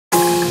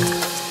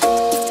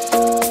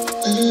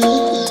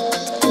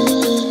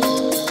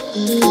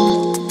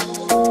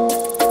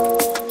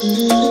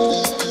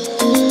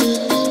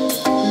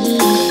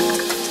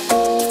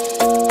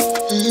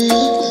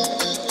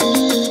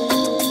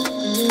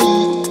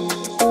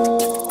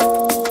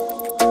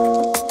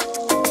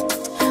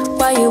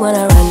you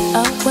wanna run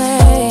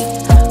away?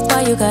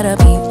 Why you gotta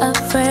be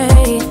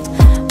afraid?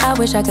 I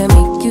wish I could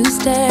make you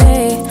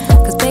stay,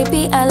 cause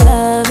baby I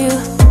love you.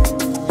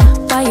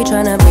 Why you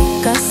tryna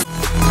break us?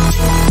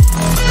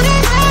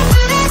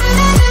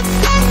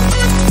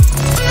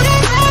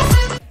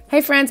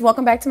 Hey friends,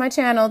 welcome back to my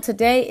channel.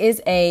 Today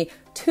is a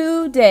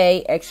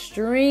 2-day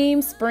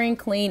extreme spring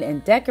clean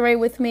and decorate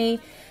with me.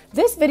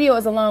 This video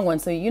is a long one,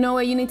 so you know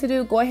what you need to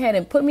do? Go ahead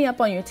and put me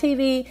up on your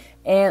TV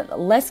and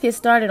let's get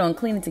started on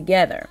cleaning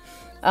together.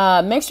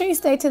 Make sure you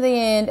stay to the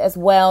end as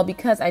well,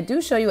 because I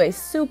do show you a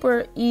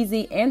super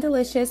easy and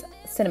delicious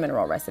cinnamon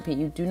roll recipe.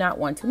 You do not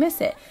want to miss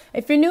it.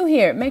 If you're new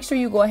here, make sure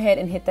you go ahead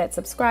and hit that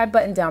subscribe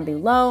button down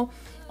below.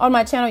 On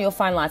my channel, you'll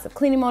find lots of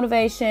cleaning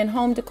motivation,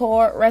 home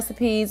decor,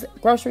 recipes,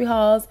 grocery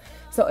hauls.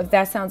 So if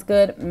that sounds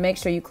good, make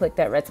sure you click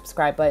that red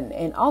subscribe button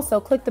and also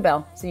click the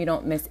bell so you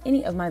don't miss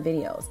any of my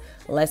videos.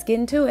 Let's get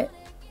into it.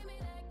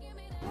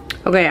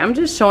 Okay, I'm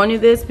just showing you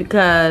this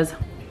because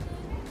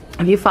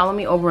if you follow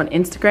me over on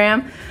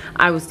Instagram,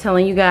 I was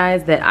telling you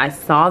guys that I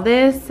saw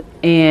this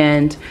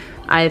and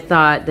I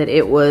thought that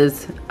it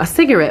was a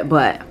cigarette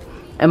butt.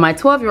 And my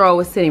 12-year-old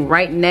was sitting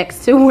right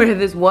next to where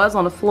this was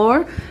on the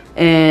floor,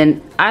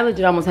 and I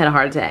legit almost had a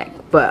heart attack.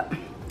 But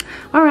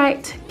all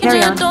right,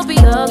 carry on. Don't be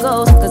a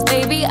ghost, cause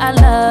baby I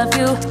love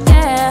you,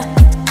 yeah.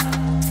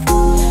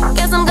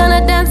 Guess I'm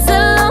gonna dance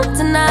alone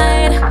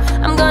tonight.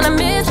 I'm gonna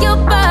miss your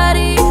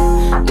body.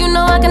 You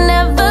know I can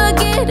never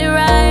get it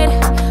right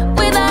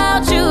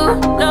without you,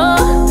 no.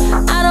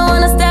 I don't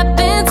wanna step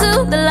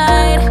into the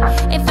light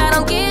if I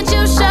don't get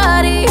you,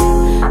 shawty.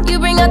 You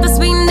bring out the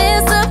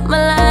sweetness of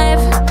my life,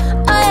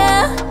 oh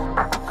yeah.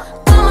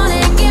 Come on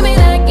and give me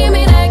that, give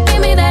me that,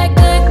 give me that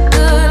good,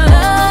 good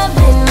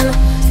loving.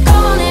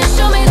 Come on and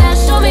show me that,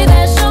 show me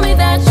that, show me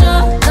that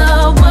you're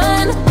the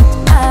one.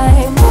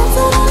 I move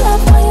to the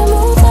left while you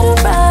move to the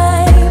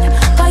right.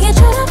 While you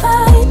tryna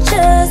fight,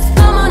 just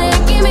come on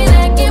and give me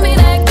that, give me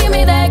that, give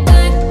me that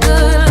good,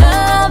 good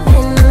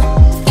loving.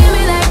 Give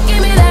me that,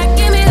 give me that,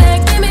 give me that,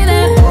 give me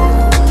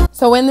that.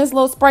 So in this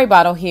little spray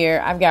bottle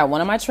here, I've got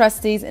one of my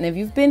trustees, and if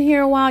you've been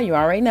here a while, you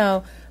already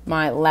know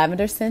my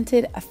lavender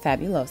scented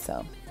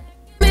Fabuloso.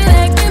 Give me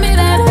that, give me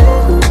that.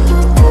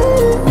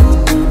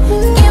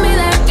 Give me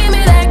that, give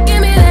me that, give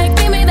me that,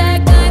 give me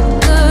that good,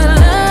 good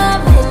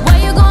loving. Where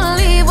you gonna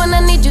leave when I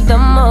need you the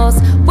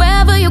most?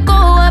 Wherever you go,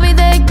 I'll be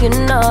there, you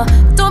know.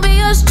 Don't be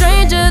a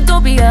stranger,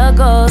 don't be a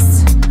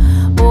ghost.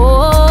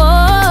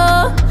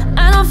 Oh,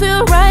 I don't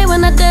feel right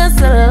when I dance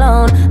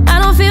alone.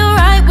 I don't feel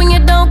right when you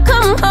don't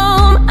come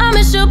home. I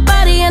miss your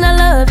body and I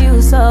love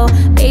you so.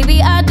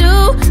 Baby, I do,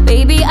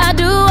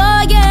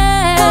 oh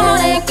yeah. Come on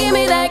and give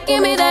me that,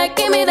 give me that,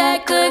 give me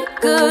that good,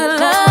 good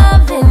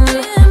loving.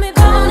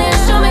 Come on and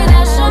show me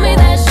that, show me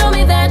that, show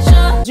me that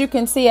you're. As you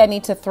can see, I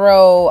need to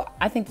throw,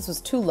 I think this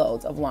was 2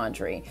 loads of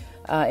laundry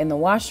in the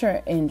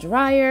washer and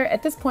dryer.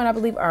 At this point, I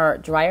believe our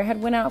dryer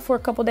had went out for a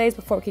couple days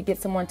before we could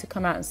get someone to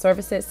come out and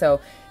service it.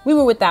 So we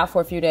were without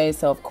for a few days.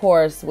 So of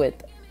course,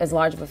 with as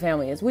large of a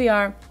family as we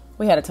are,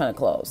 we had a ton of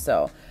clothes.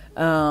 So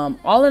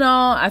all in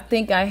all, I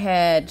think I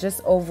had just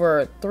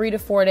over 3 to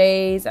 4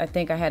 days. I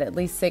think I had at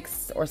least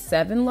 6 or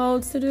 7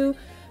 loads to do.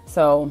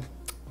 So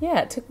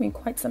yeah, it took me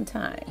quite some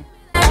time.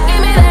 Give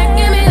me that,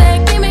 give me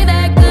that, give me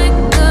that good,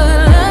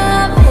 good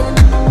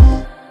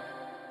loving.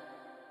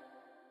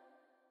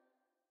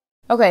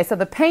 Okay, so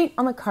the paint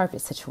on the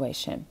carpet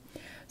situation.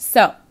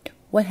 So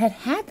what had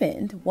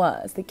happened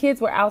was the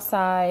kids were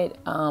outside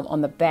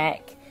on the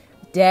back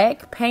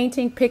deck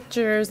painting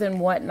pictures and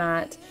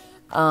whatnot.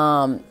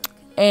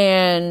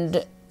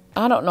 And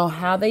I don't know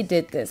how they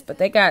did this, but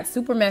they got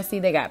super messy.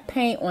 They got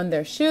paint on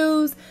their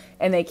shoes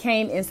and they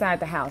came inside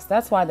the house.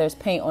 That's why there's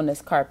paint on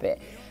this carpet.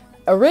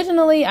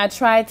 Originally, I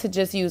tried to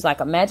just use like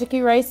a magic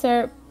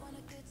eraser,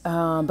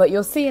 but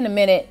you'll see in a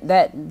minute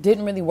that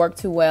didn't really work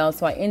too well.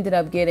 So I ended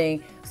up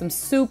getting some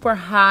super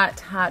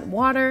hot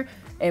water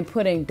and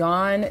putting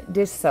Dawn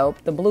dish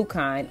soap, the blue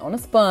kind, on a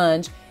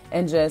sponge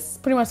and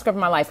just pretty much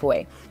scrubbing my life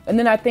away. And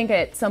then I think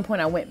at some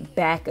point I went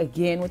back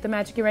again with the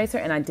magic eraser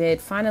and I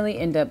did finally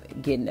end up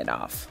getting it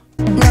off.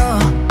 No,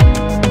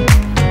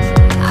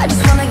 I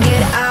just wanna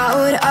get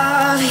out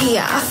of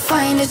here. I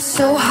find it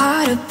so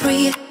hard to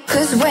breathe,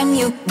 cause when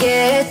you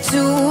get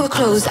too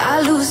close,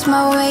 I lose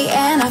my way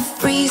and I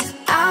freeze.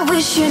 I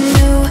wish you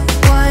knew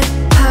what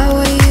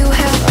power you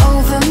have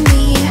over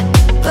me,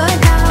 but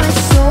now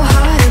it's so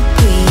hard to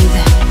breathe.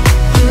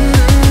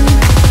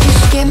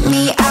 Just get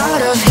me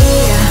out of here.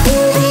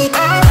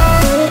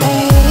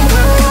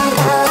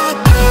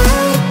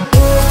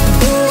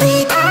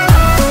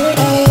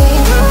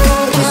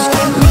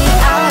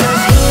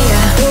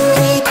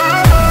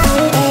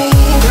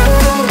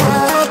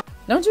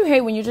 Don't you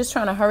hate when you're just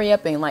trying to hurry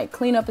up and like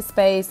clean up a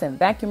space and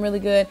vacuum really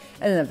good,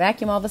 and then the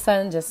vacuum all of a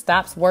sudden just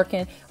stops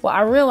working? Well,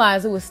 I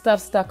realized it was stuff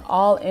stuck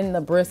all in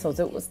the bristles.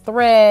 It was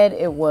thread,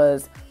 it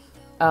was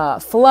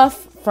fluff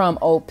from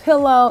old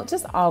pillow,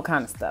 just all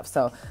kind of stuff.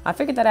 So I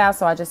figured that out.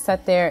 So I just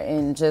sat there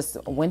and just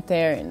went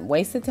there and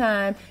wasted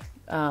time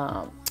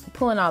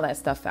pulling all that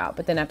stuff out.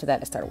 But then after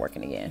that, it started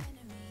working again.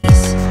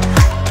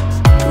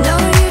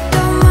 No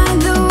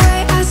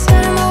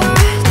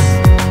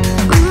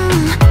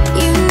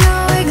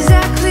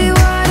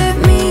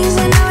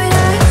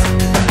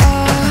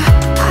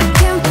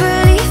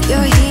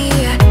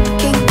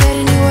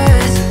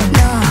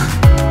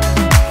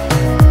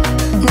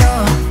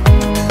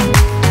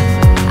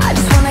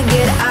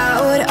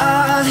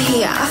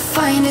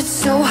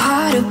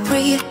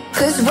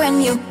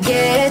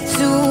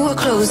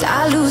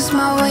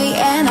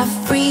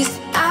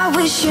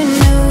wish you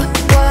knew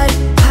what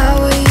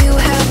power you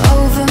have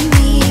over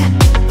me,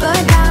 but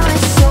now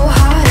it's so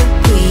hard to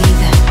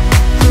breathe.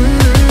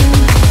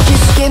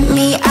 Just get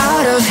me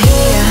out of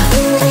here.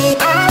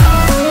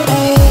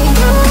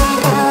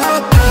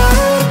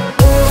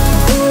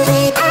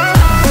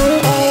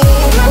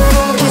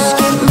 Just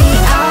get me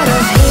out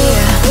of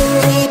here.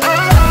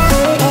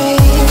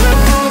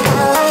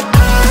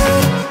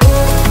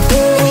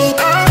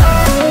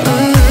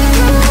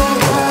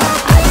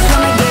 I just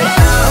wanna get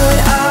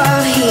out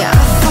of here. I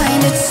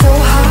find it so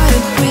hard to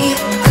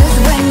breathe, 'cause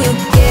when you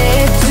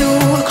get too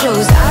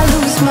close, I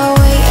lose my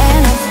way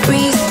and I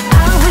freeze.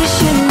 I wish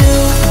you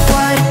knew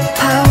what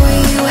power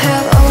you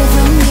have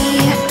over me,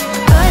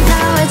 but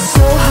now it's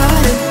so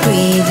hard to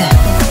breathe.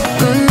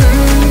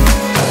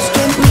 Just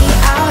get me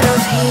out of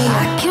here.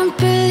 I can't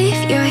believe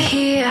you're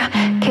here.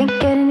 Can't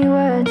get any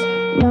words,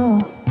 no.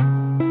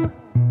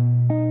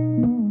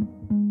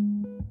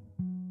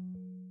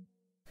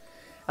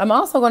 I'm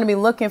also going to be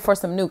looking for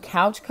some new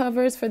couch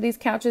covers for these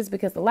couches,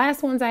 because the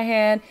last ones I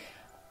had,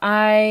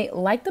 I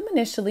liked them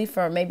initially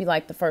for maybe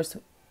like the first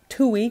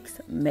 2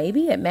 weeks,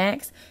 maybe at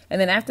max. And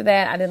then after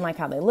that, I didn't like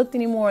how they looked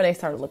anymore. They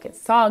started looking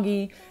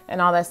soggy and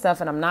all that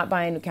stuff. And I'm not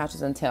buying new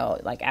couches until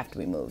like after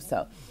we move.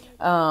 So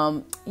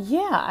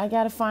yeah, I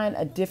got to find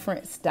a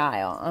different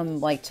style.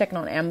 I'm like checking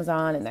on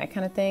Amazon and that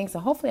kind of thing. So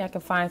hopefully I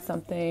can find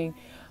something,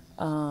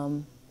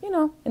 you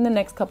know, in the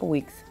next couple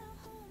weeks.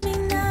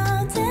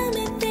 Now, tell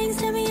me things,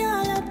 tell me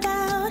all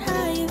about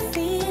how you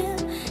feel.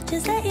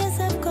 Just let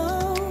yourself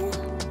go.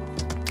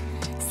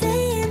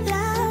 Say it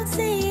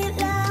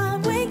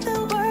loud, wake the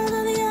world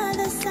on the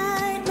other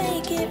side,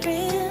 make it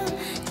real.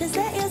 Just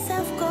let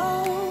yourself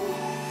go.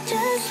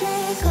 Just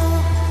let go.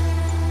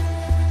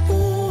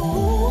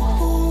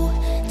 Ooh,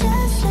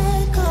 just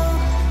let go.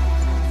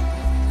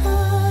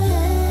 Oh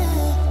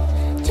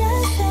yeah,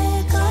 just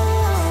let go.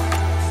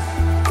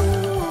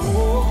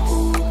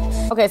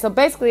 Ooh. Okay, so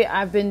basically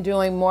I've been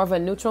doing more of a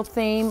neutral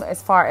theme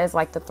as far as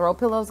like the throw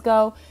pillows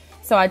go.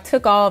 So I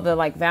took all the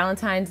like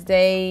Valentine's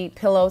Day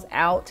pillows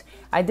out.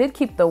 I did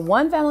keep the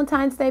one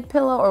Valentine's Day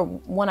pillow, or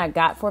one I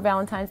got for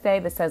Valentine's Day,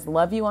 that says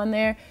love you on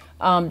there,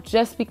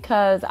 just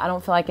because I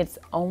don't feel like it's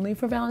only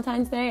for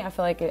Valentine's Day. I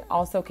feel like it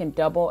also can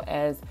double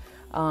as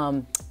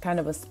kind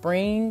of a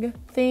spring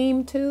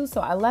theme too.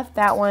 So I left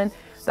that one.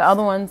 The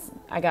other ones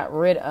I got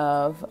rid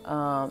of.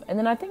 And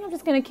then I think I'm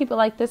just going to keep it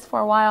like this for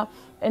a while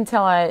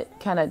until I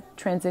kind of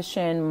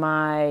transition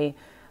my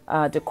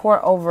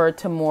decor over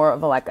to more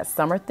of like a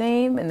summer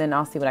theme. And then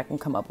I'll see what I can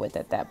come up with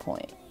at that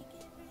point.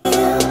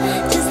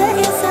 Just let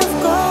yourself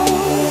go.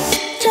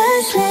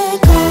 Just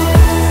let go.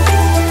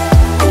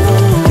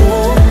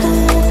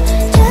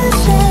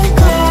 Just let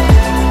go.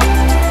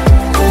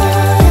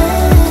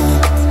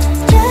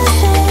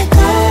 Just let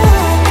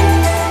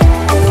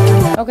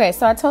go. Okay,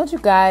 so I told you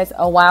guys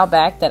a while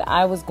back that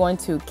I was going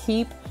to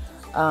keep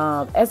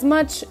as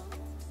much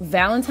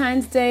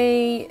Valentine's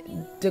Day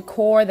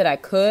decor that I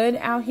could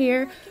out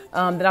here,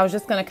 that I was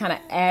just going to kind of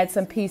add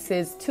some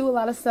pieces to a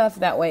lot of stuff.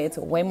 That way it's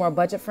way more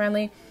budget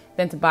friendly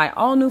than to buy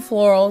all new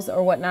florals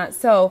or whatnot.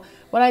 So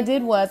what I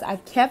did was I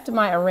kept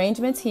my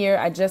arrangements here.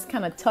 I just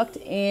kind of tucked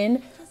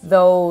in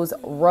those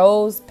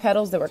rose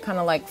petals that were kind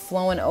of like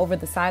flowing over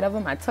the side of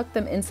them. I tucked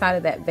them inside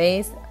of that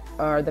vase,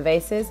 or the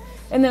vases,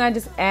 and then I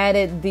just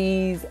added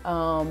these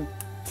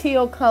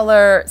teal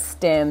color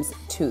stems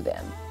to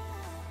them.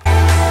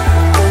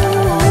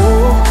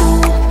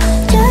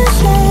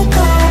 Just let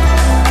go.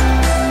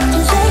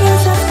 Just let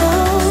yourself go.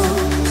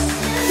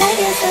 Let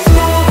yourself go.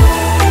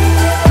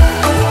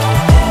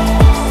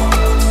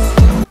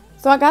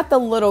 So I got the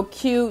little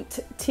cute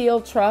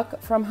teal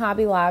truck from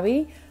Hobby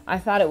Lobby. I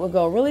thought it would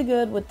go really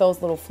good with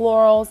those little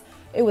florals.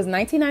 It was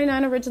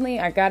 $19.99 originally.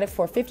 I got it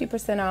for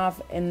 50%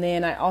 off, and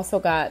then I also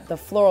got the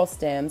floral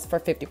stems for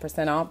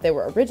 50% off. They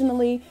were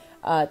originally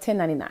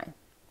 $10.99.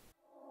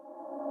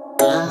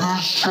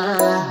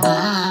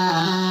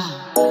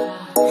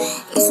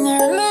 It's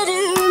not ready.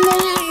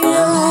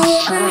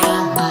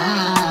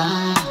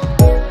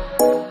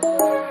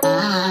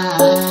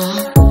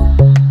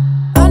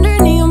 Under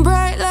neon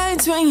bright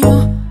lights when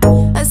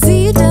I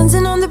see you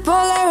dancing on the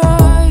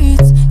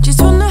Polaroids. Just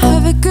wanna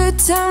have a good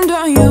time,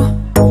 don't you?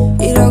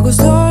 It all goes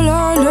low,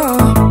 low, low.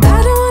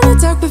 I don't wanna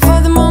talk before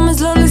the moment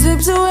slowly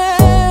slips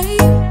away.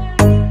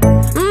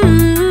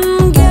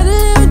 Get a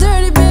little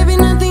dirty, baby,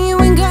 nothing you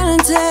ain't gonna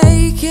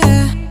take,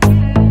 yeah.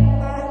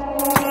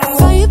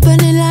 Fire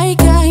burning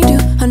like I do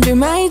under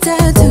my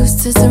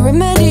tattoos. It's a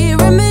remedy,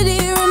 remedy,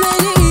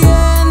 remedy,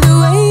 yeah. And the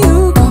way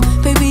you go,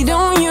 baby,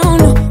 don't you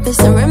know? There's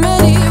a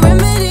remedy,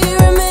 remedy,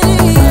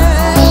 remedy, yeah.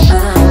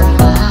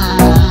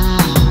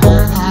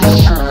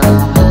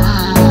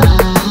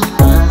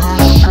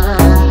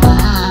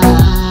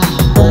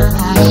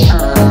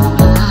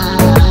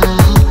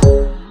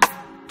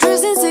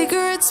 Dressed in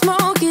cigarette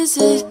smoke, is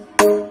it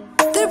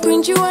the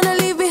print you wanna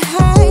leave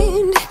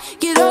behind?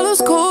 Get all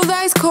those cold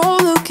eyes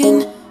cold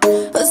looking.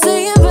 I'll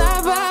say it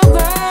bye, bye,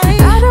 bye.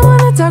 I don't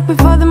wanna talk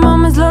before the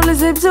moment slowly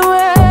slips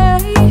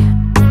away.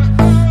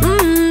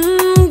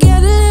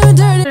 Get a little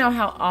dirty. I don't know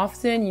how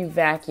often often you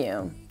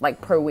vacuum,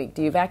 like per week?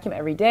 Do you vacuum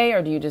every day,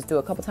 or do you just do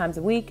a couple times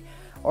a week,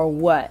 or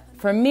what?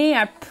 For me,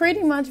 I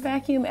pretty much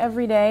vacuum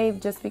every day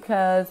just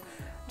because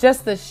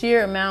just the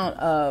sheer amount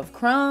of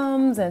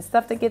crumbs and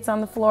stuff that gets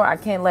on the floor, I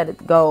can't let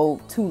it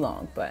go too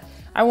long. But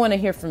I want to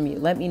hear from you.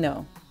 Let me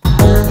know.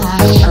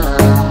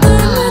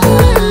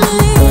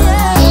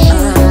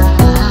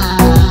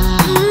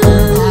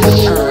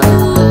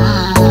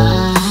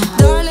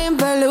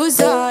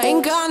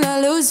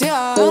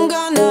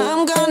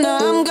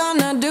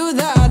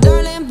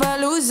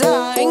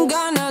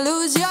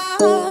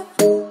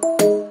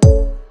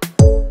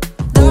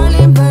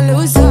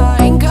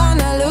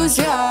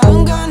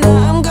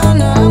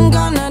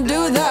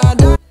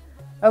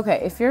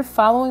 Okay, if you're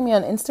following me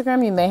on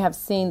Instagram, you may have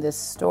seen this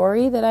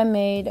story that I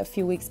made a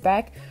few weeks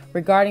back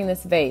regarding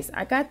this vase.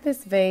 I got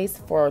this vase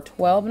for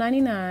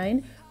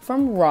 $12.99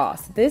 from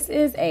Ross. This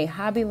is a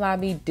Hobby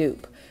Lobby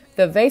dupe.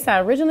 The vase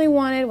I originally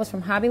wanted was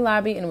from Hobby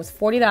Lobby and it was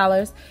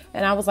 $40.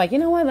 And I was like, you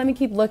know what, let me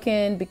keep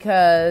looking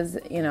because,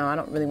 you know, I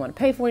don't really want to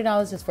pay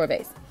 $40 just for a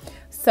vase.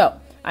 So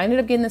I ended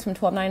up getting this from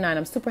 $12.99.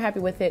 I'm super happy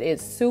with it.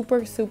 It's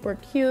super, super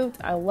cute.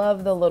 I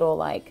love the little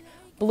like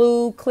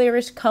blue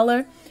clearish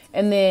color.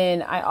 And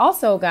then I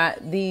also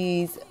got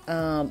these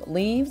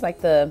leaves,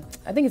 like I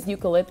think it's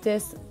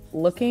eucalyptus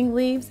looking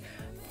leaves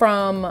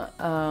from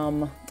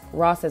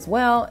Ross as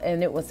well.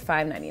 And it was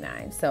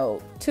 $5.99.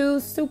 So 2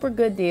 super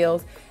good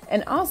deals.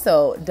 And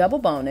also double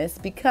bonus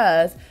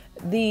because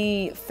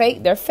they're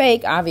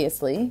fake,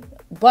 obviously,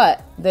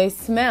 but they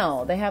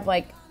have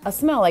like a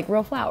smell like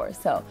real flowers.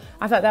 So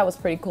I thought that was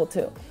pretty cool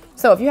too.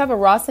 So if you have a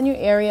Ross in your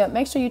area,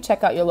 make sure you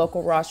check out your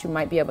local Ross. You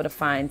might be able to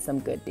find some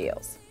good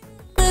deals.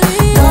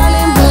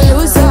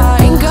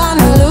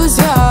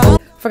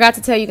 Forgot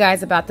to tell you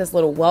guys about this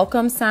little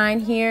welcome sign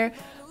here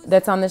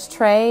that's on this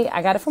tray.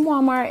 I got it from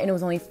Walmart and it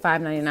was only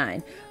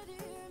 $5.99.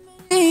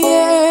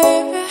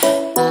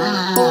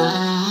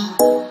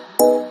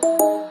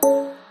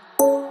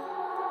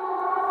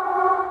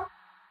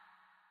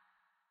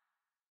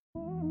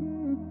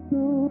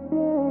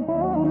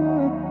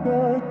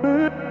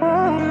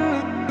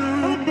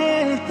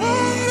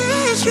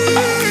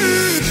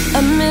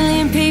 A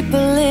million people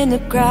in the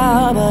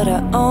crowd, but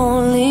I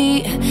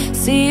only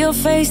see your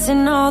face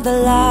in all the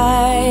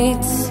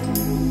lights.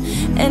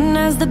 And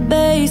as the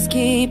bass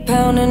keep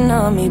pounding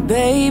on me,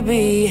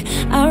 baby,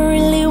 I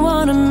really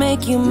wanna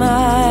make you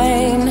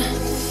mine.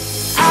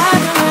 I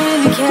don't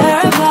really care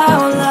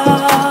about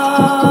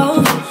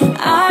love.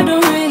 I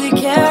don't really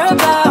care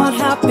about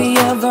happy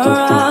ever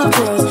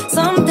afters.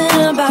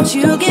 Something about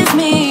you gives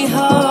me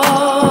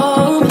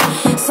hope.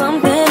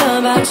 Something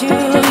about you,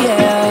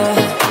 yeah.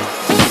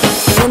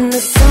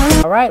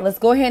 All right, let's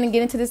go ahead and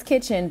get into this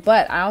kitchen.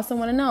 But I also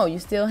want to know, you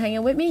still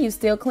hanging with me? You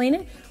still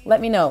cleaning? Let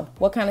me know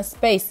what kind of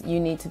space you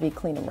need to be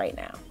cleaning right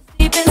now.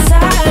 Deep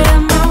inside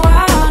of my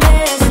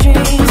wildest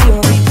dreams,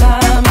 you'll be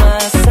by my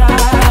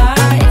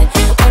side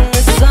when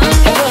the sun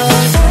goes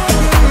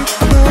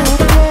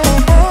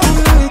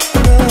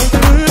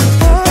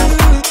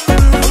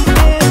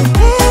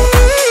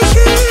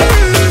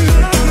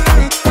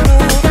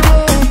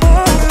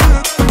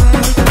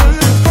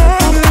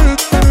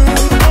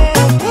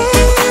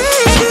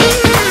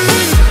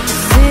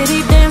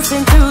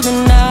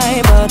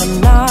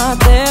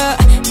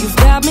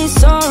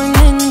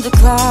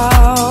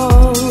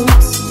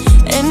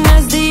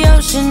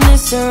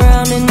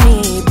surrounding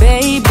me,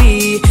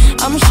 baby.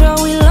 I'm sure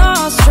we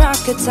lost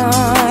track of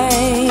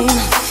time.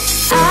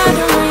 I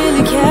don't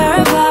really care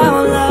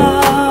about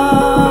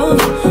love.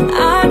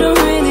 I don't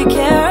really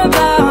care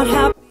about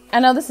how. I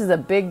know this is a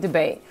big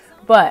debate,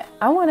 but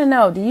I want to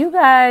know, do you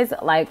guys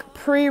like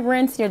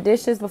pre-rinse your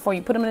dishes before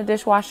you put them in the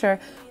dishwasher?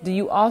 Do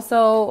you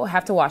also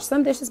have to wash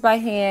some dishes by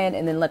hand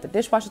and then let the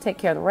dishwasher take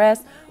care of the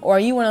rest? Or are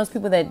you one of those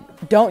people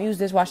that don't use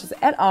dishwashers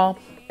at all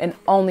and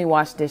only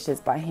wash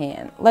dishes by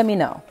hand? Let me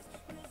know.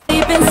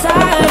 Deep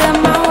inside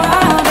of my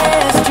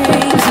wildest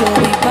dreams, you'll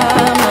be by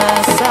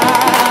my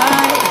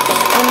side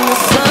when the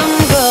sun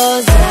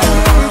goes down.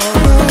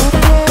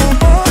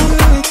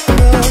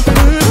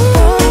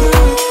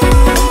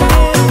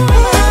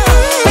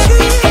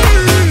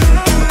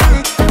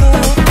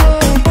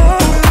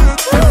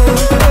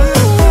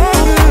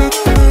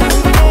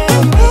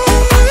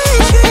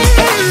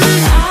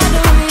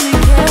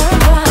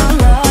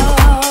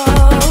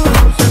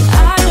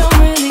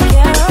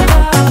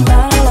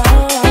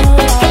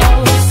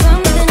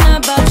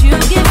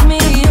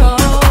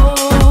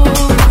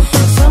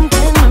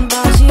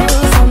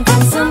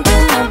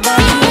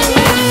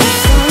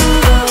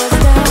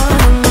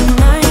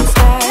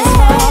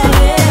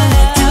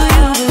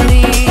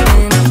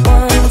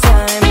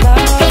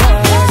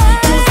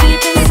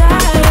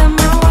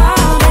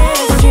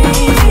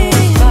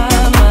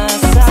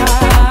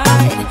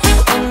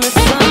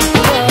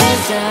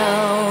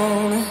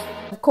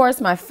 Of course,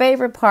 my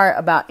favorite part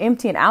about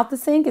emptying out the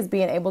sink is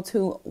being able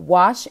to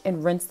wash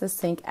and rinse the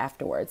sink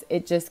afterwards.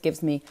 It just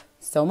gives me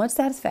so much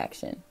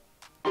satisfaction.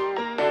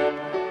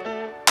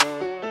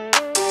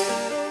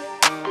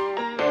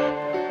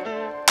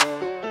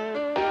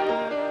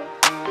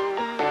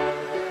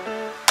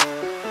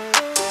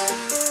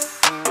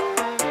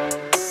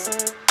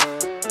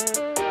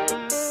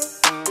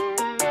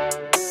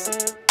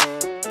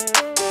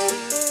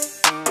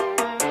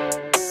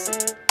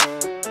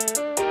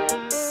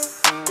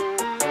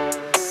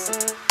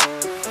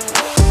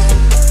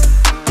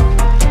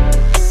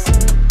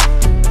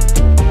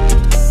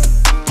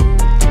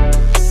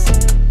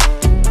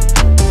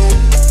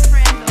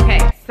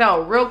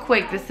 so real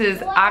quick, this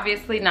is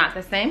obviously not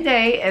the same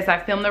day as I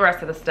filmed the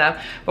rest of the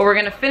stuff, but we're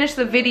gonna finish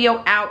the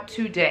video out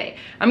today.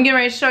 I'm getting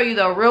ready to show you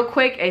though real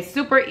quick a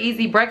super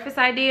easy breakfast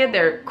idea.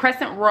 They're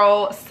crescent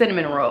roll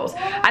cinnamon rolls.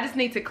 I just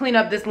need to clean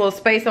up this little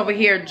space over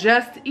here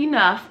just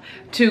enough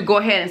to go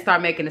ahead and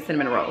start making the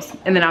cinnamon rolls.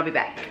 And then I'll be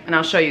back and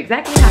I'll show you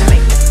exactly how to make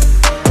it.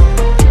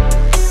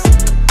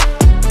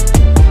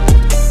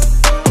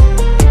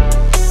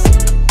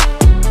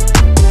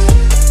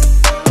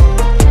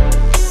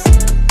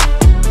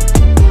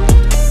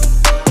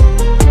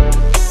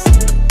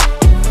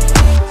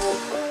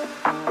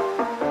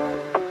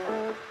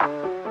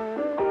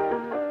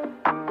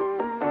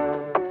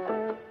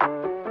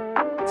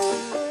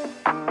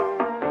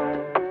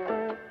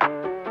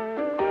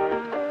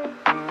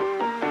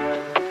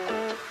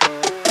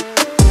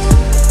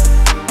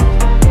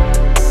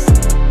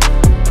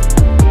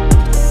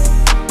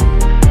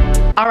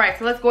 Alright,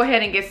 so let's go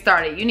ahead and get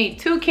started. You need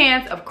 2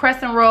 cans of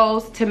crescent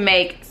rolls to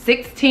make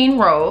 16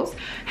 rolls,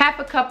 half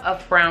a cup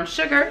of brown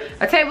sugar,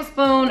 a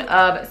tablespoon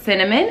of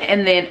cinnamon,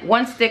 and then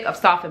 1 stick of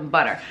softened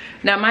butter.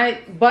 Now my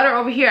butter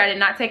over here I did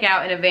not take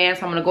out in advance,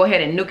 so I'm gonna go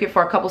ahead and nuke it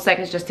for a couple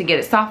seconds just to get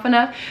it soft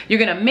enough. You're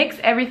gonna mix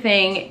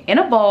everything in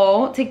a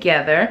bowl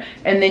together,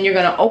 and then you're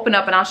gonna open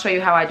up, and I'll show you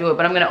how I do it,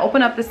 but I'm gonna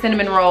open up the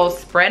cinnamon rolls,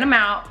 spread them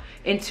out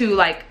into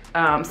like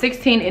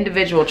 16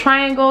 individual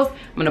triangles.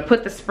 I'm gonna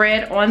put the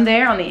spread on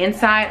there on the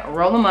inside,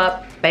 roll them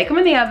up, bake them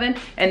in the oven,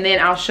 and then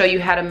I'll show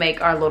you how to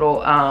make our little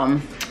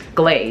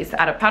glaze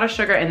out of powdered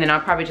sugar, and then I'll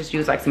probably just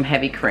use like some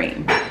heavy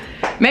cream.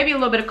 Maybe a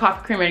little bit of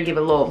coffee creamer to give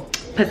it a little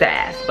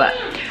pizzazz, but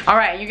all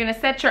right, you're gonna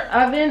set your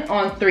oven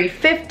on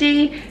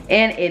 350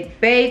 and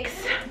it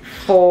bakes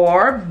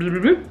for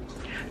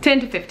 10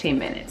 to 15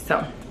 minutes.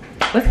 So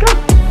let's go.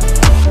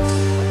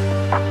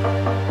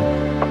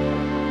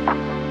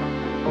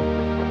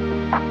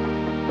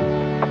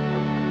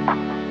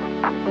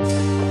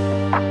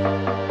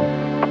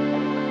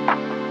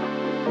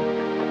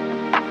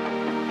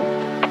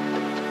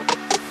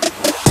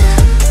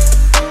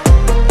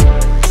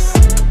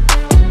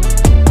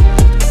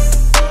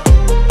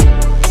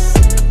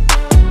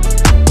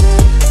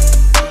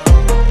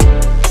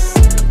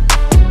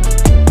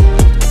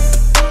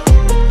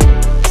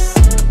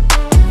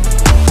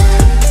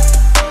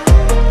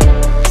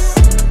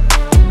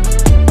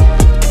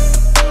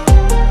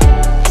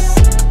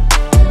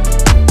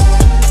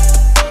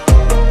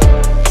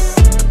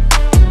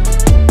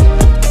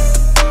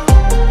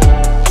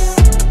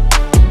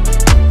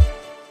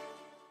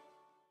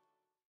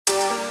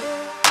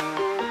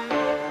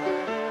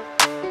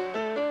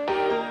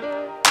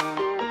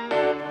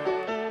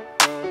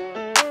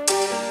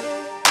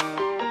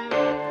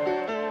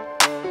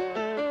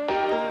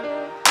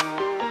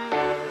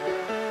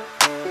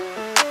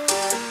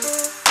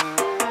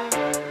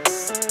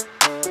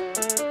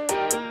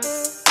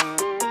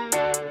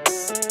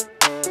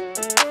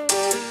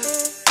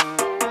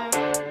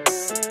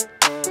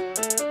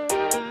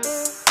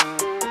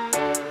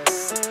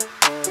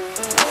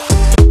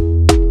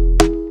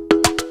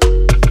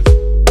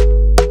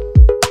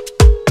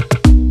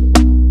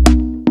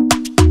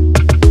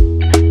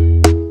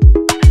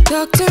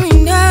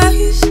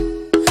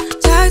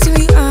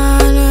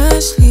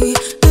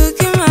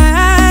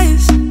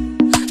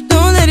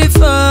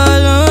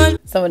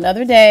 So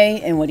another day,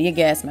 and what do you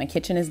guess? My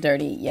kitchen is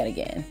dirty yet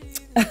again.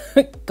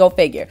 Go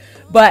figure.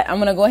 But I'm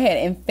gonna go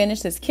ahead and finish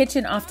this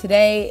kitchen off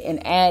today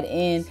and add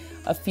in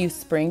a few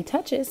spring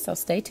touches, so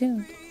stay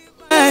tuned.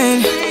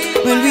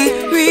 When we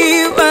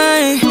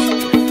rewind,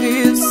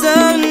 feels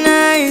so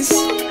nice.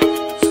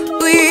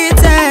 We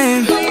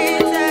time,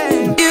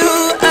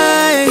 you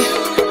I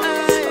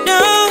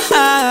know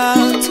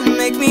how to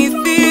make me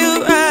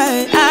feel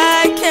right.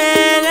 I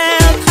can't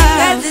help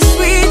how this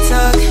sweet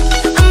talk.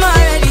 I'm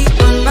already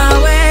on my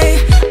way.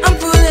 I'm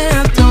pulling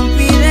up, don't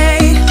be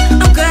late.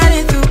 I'm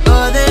cutting through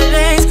all the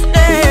lanes.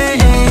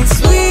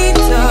 Sweet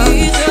talk,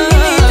 you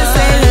need to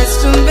say let's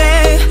do,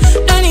 babe.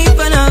 No need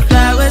for no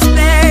flowers,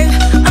 babe.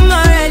 I'm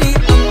already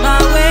on my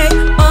way,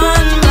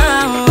 on my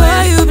way. Why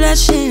you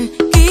blushing?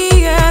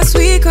 Yeah,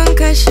 sweet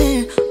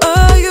concussion.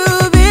 Oh, you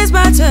miss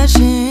my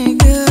touching.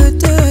 You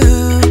do.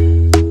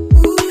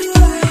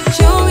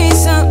 Show me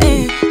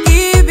something.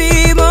 Give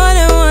me more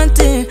than one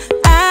thing.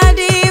 I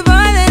need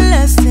more than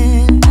less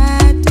than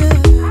I do.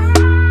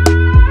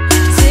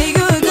 Say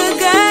you a good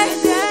guy.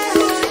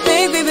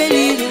 Make me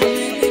believe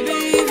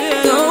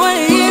it. Don't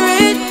wanna hear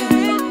it.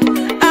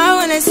 I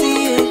wanna see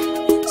it.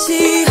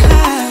 See how.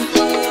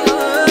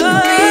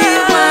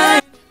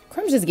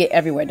 Crumbs just get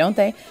everywhere, don't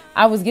they?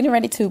 I was getting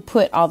ready to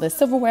put all the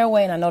silverware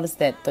away, and I noticed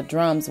that the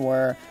drums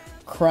were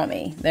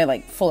crummy. They're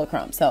like full of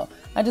crumbs. So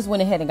I just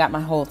went ahead and got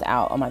my hose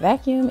out on my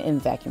vacuum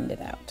and vacuumed it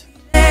out.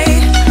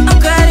 I'm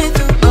cutting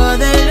through all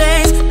the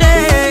lanes.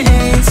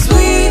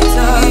 Sweet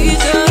talk. You need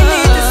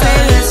to say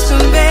let's do,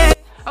 babe.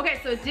 Okay,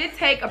 so it did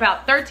take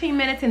about 13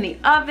 minutes in the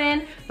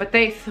oven, but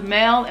they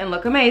smell and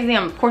look amazing.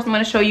 Of course, I'm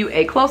gonna show you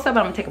a close-up.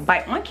 I'm gonna take a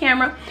bite on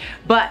camera,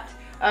 but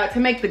To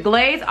make the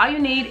glaze, all you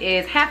need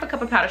is half a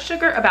cup of powdered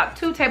sugar, about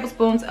 2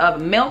 tablespoons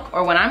of milk,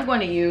 or what I'm going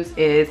to use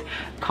is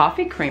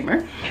coffee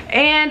creamer,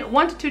 and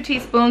 1 to 2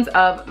 teaspoons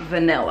of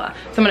vanilla.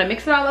 So I'm gonna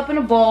mix it all up in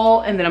a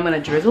bowl, and then I'm gonna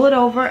drizzle it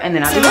over, and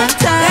then I'll do that.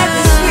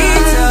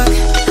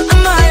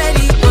 I'm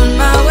already on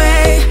my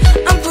way.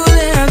 I'm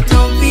pulling up,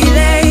 don't be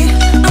late.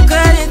 I'm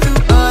cutting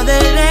through all the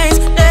lanes.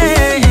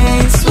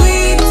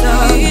 Sweet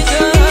talk, you need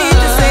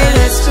to say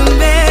less to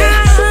me.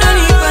 No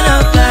need for no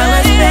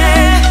flowers,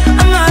 babe.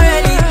 I'm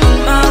already on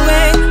my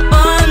way,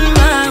 on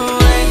my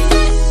way.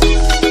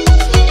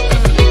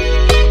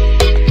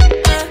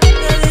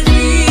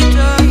 Sweet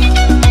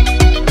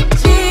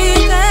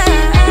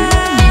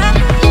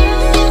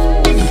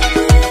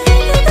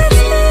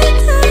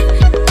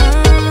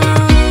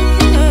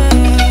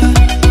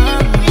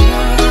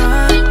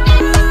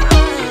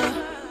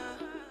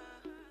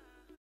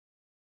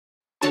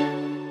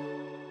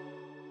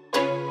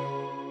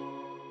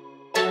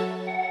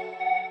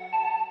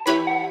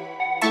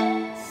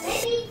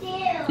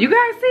You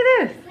guys see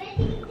this?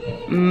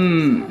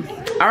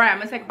 All right, I'm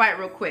gonna take a bite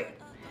real quick.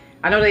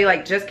 I know they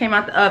like just came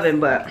out the oven,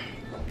 but I'm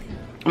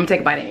gonna take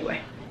a bite anyway.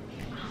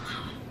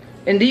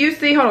 And do you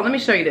see, hold on, let me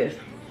show you this.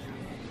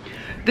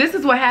 This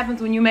is what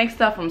happens when you make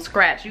stuff from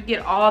scratch. You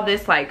get all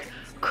this like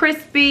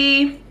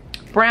crispy,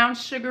 brown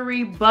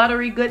sugary,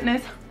 buttery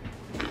goodness.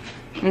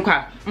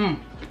 Okay,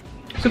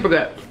 super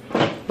good.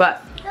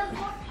 But,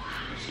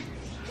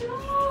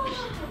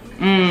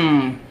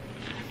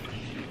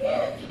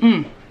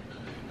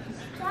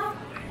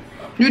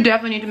 you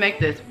definitely need to make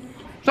this.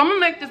 So I'm gonna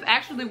make this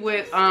actually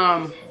with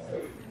some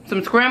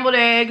scrambled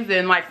eggs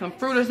and like some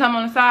fruit or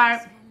something on the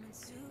side.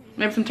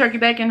 Maybe some turkey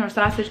bacon or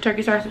sausage,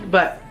 turkey sausage.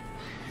 But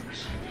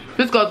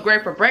this goes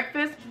great for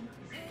breakfast,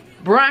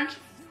 brunch,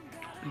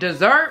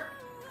 dessert,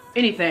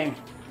 anything.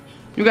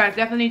 You guys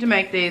definitely need to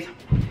make these.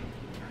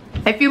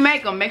 If you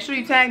make them, make sure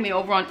you tag me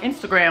over on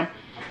Instagram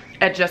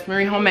at Just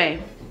Marie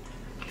Homemade.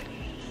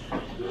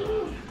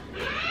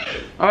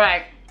 All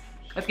right,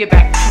 let's get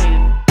back to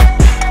cleaning.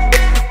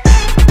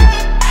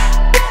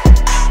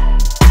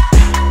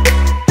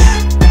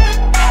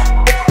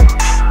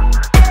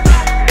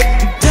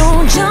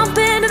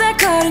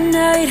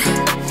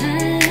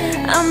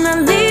 I'm not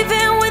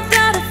leaving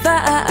without a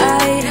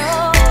fight.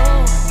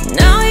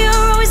 Now you're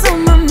always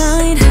on my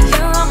mind.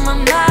 You're on my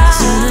mind.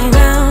 Turn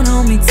around,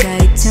 hold me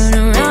tight. Turn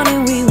around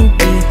and we will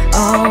be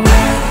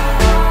alright.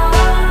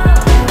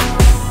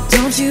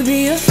 Don't you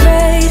be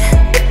afraid.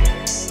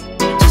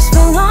 Just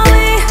follow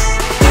me.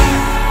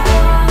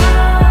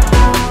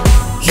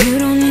 You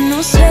don't need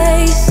no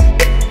space.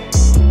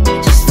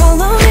 Just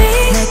follow me.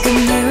 Like a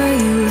mirror,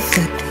 you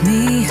reflect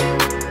me.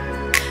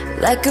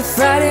 Like a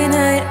Friday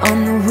night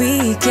on the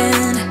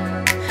weekend,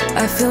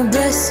 I feel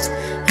blessed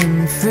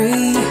and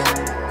free.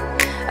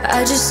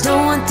 I just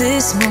don't want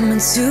this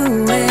moment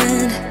to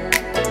end.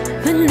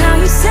 But now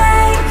you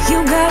say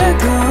you gotta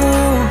go.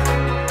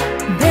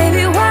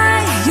 Baby,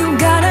 why you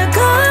gotta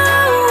go?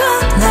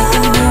 Like a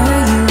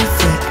mirror, you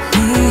reflect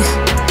me.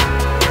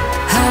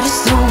 I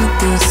just don't want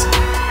this.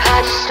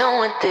 I just don't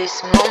want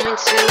this moment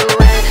to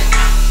end.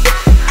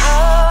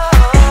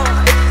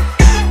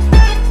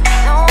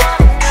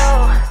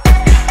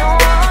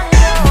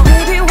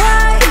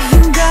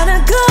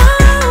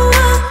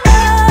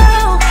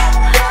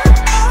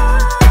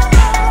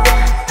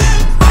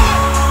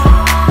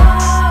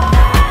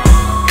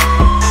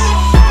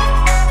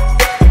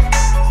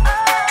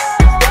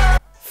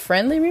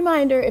 Friendly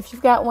reminder, if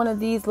you've got one of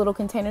these little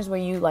containers where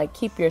you like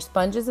keep your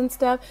sponges and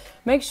stuff,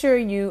 make sure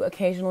you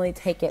occasionally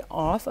take it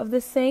off of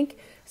the sink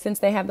since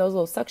they have those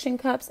little suction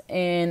cups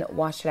and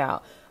wash it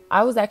out.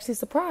 I was actually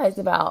surprised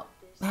about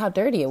how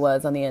dirty it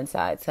was on the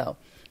inside, so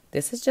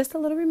this is just a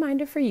little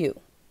reminder for you.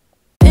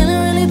 Feeling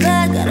really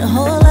bad, got a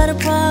whole lot of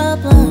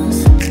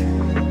problems,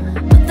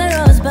 but they're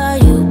always by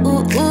you.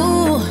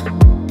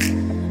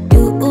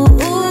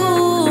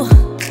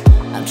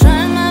 I'm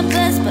trying my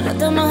best, but I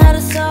don't know how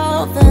to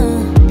solve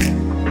them.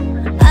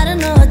 I don't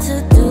know what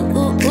to do.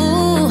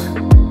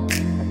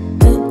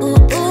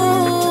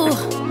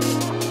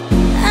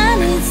 I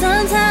need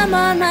some time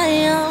on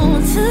my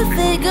own to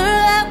figure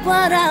out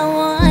what I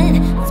want.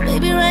 'Cause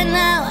baby, right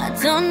now I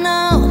don't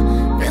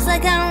know. Feels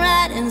like I'm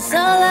riding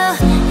solo.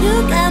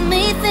 You got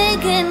me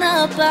thinking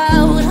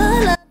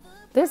about.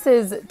 This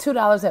is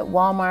 $2 at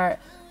Walmart,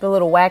 the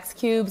little wax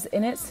cubes,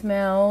 and it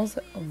smells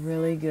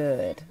really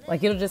good.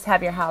 Like it'll just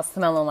have your house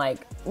smelling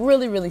like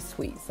really, really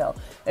sweet. So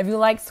if you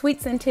like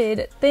sweet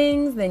scented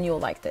things, then you'll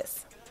like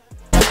this.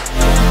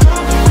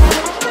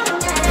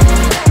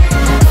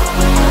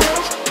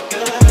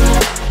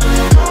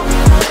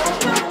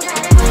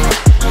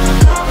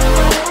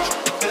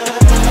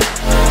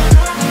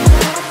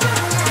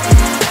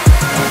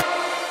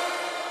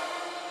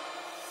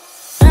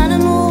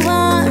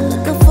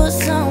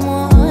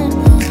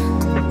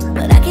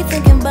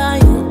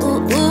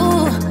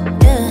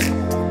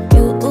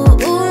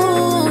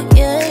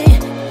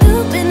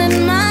 You've been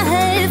in my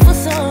head for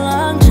so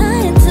long,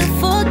 trying to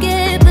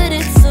forget, but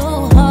it's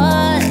so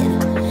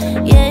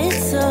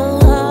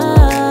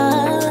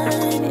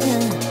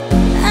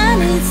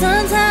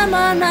some time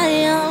on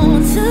my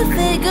own to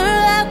figure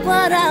out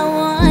what I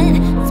want.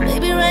 'Cause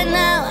baby, right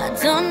now I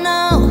don't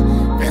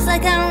know. Feels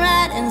like I'm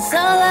riding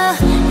solo.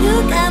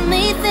 You got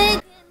me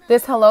thinking.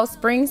 This Hello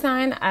Spring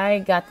sign, I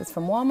got this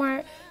from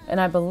Walmart, and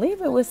I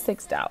believe it was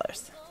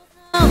 $6.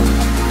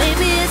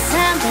 Maybe it's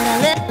time that I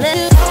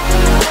let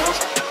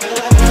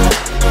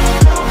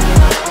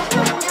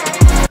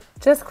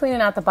Just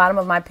cleaning out the bottom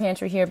of my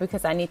pantry here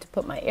because I need to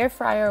put my air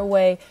fryer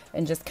away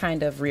and just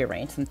kind of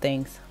rearrange some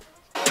things.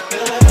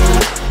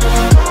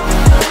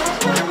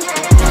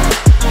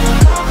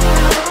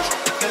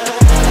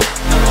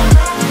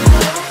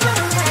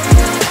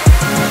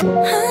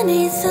 I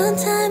need some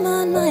time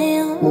on my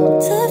own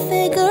to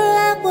figure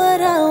out what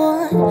I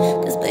want.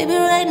 'Cause baby,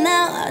 right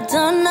now I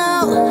don't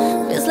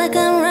know. Feels like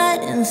I'm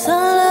riding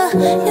solo.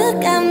 You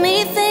got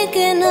me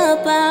thinking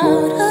about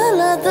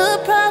all of the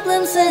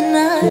problems in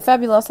us.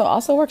 Fabuloso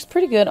also works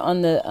pretty good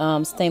on the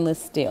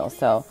stainless steel.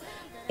 So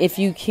if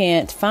you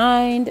can't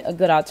find a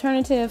good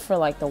alternative for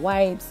like the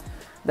wipes,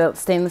 the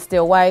stainless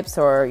steel wipes,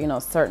 or you know,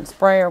 certain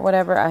spray or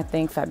whatever, I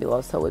think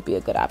Fabuloso would be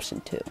a good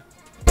option too.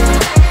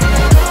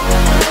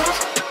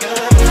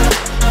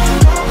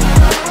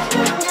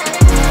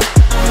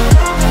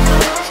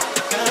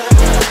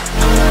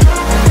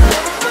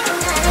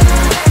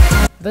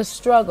 The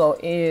struggle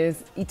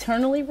is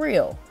eternally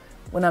real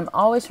when I'm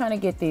always trying to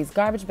get these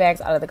garbage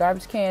bags out of the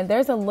garbage can.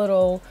 There's a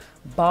little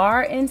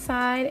bar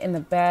inside and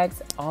the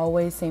bags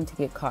always seem to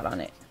get caught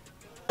on it.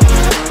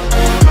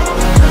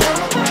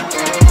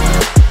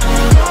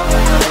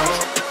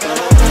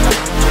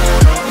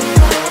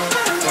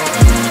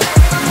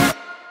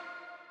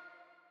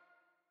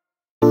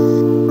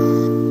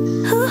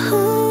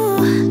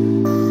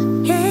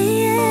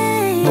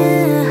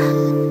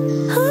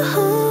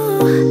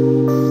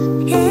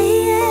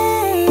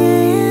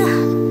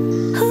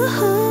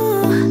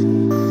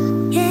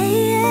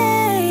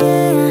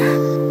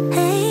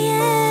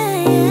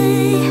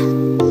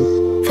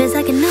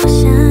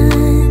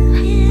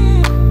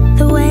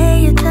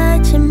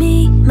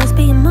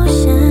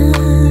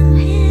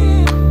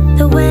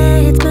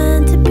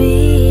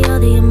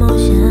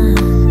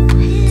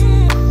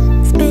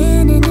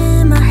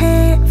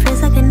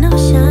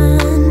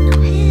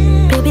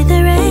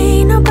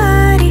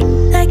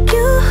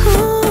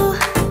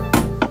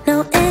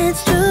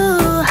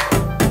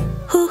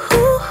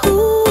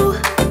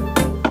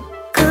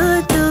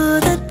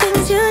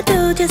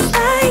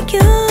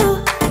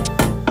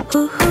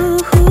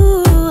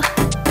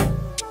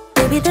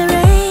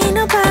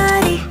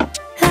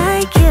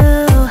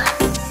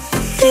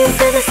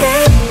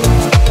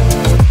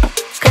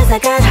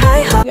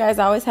 You guys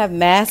always have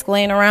masks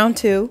laying around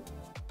too.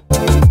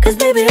 'Cause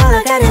baby, all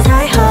I got is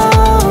high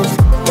hopes.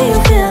 Do you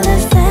feel the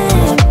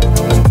same?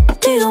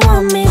 Do you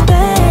want me,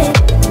 babe?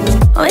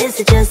 Or is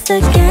it just a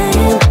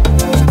game?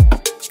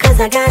 'Cause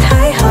I got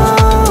high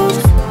hopes.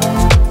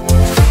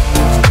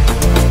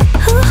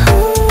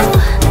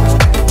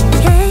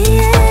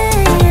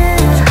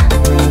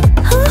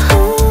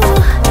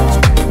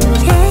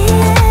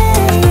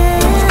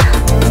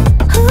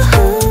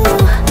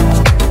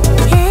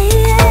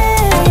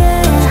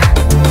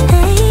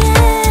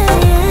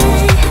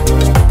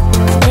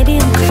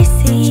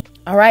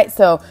 Alright,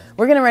 so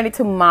we're getting ready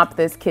to mop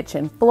this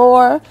kitchen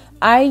floor.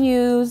 I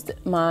used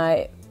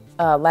my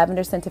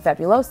lavender scented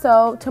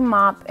Fabuloso to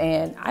mop,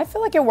 and I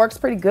feel like it works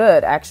pretty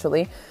good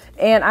actually.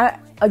 And I,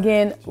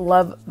 again,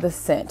 love the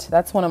scent.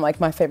 That's one of like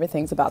my favorite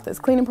things about this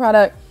cleaning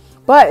product.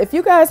 But if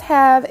you guys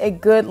have a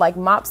good like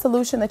mop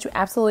solution that you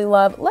absolutely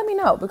love, let me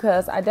know,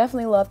 because I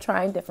definitely love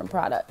trying different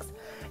products.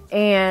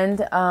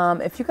 And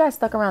if you guys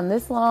stuck around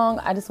this long,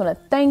 I just want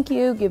to thank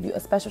you, give you a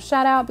special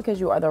shout out, because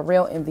you are the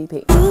real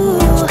MVP.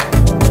 Ooh,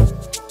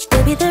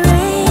 baby, there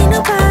ain't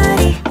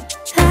nobody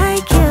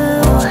like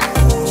you.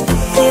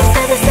 Do you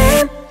feel the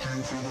same?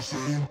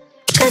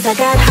 'Cause I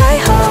got high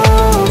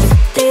hopes.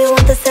 Do you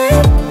want the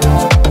same?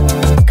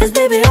 'Cause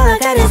baby, all I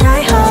got is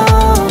high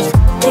hopes.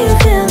 Do you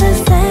feel the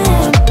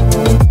same?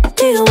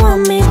 Do you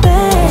want me,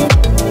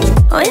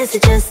 babe? Or is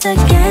it just a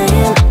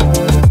game?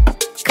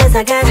 'Cause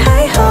I got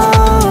high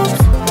hopes.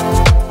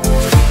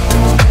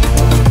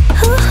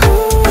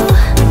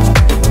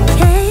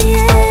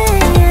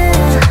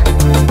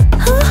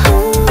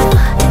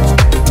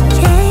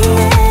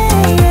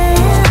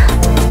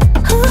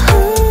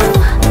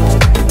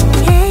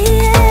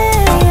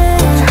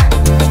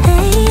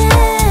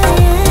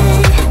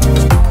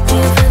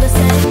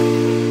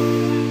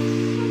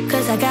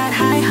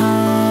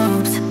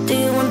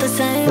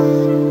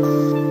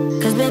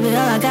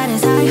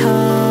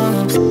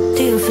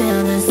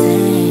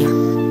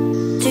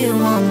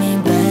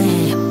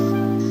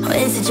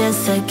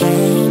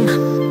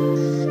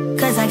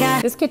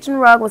 This kitchen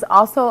rug was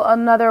also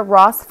another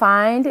Ross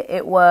find.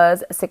 It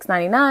was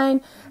 $6.99.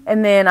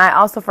 And then I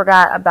also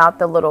forgot about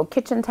the little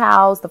kitchen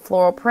towels. The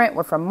floral print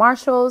were from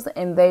Marshall's,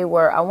 and they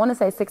were, I want to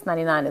say,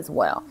 $6.99 as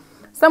well.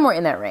 Somewhere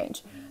in that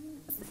range.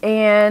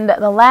 And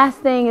the last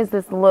thing is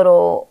this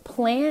little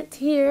plant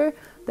here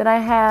that I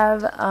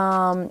have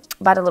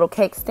by the little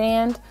cake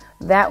stand.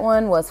 That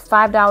one was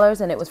 $5,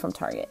 and it was from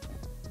Target.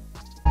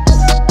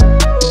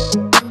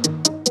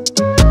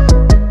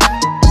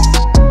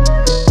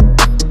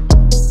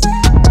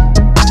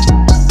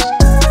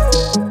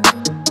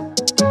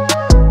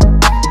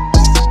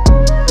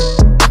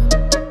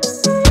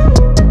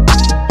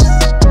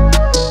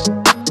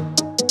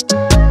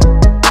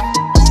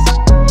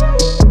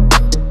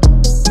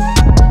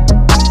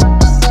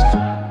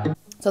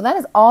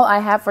 all I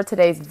have for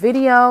today's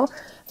video.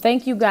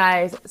 Thank you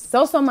guys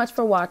so much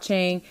for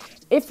watching.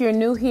 If you're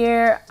new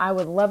here, I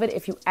would love it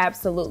if you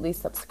absolutely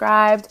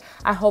subscribed.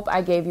 I hope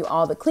I gave you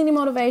all the cleaning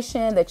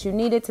motivation that you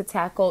needed to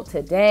tackle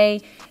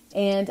today.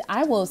 And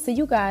I will see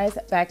you guys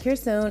back here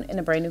soon in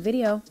a brand new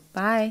video.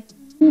 Bye.